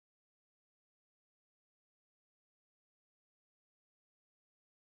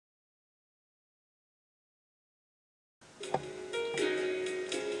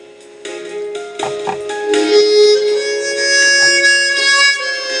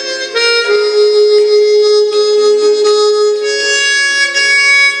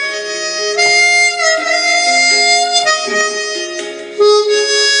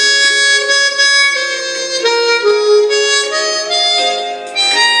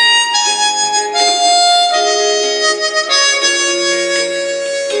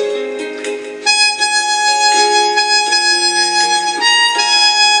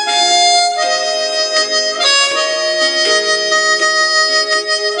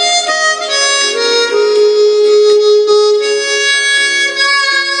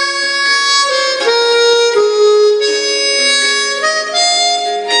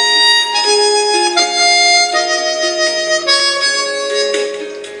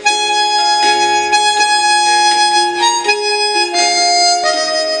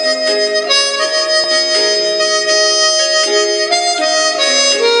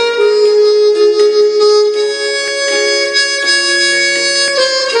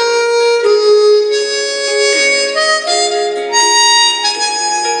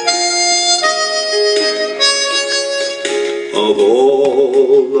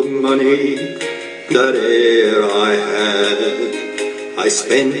money that e'er I had, I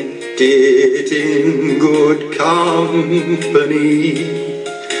spent it in good company,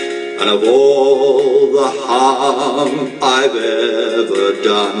 and of all the harm I've ever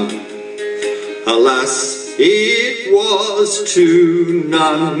done, alas, it was to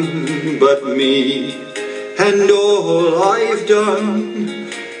none but me, and all I've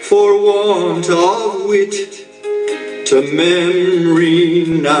done for want of wit, to memory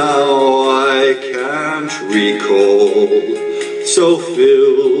now I can't recall. So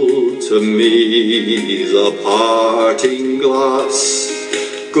fill to me the parting glass.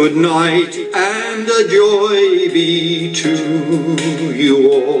 Good night and a joy be to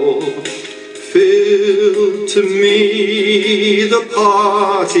you all. Fill to me the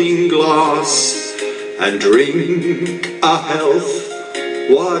parting glass, and drink a health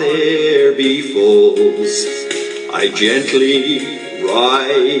whate'er befalls. I gently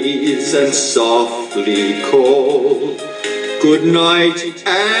rise and softly call. Good night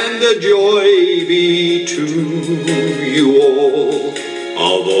and a joy be to you all.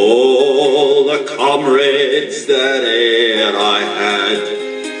 Of all the comrades that e'er I had,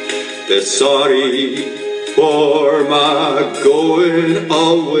 they're sorry for my going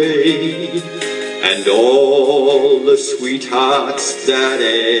away, and all the sweethearts that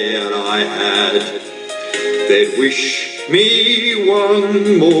e'er I had, they'd wish me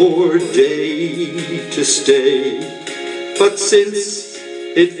one more day to stay. But since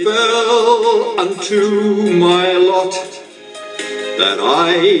it fell unto my lot that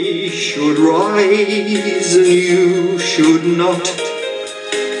I should rise and you should not,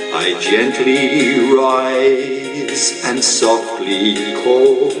 I gently rise and softly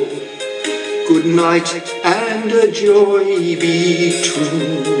call. Good night and a joy be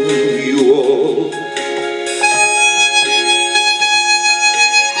to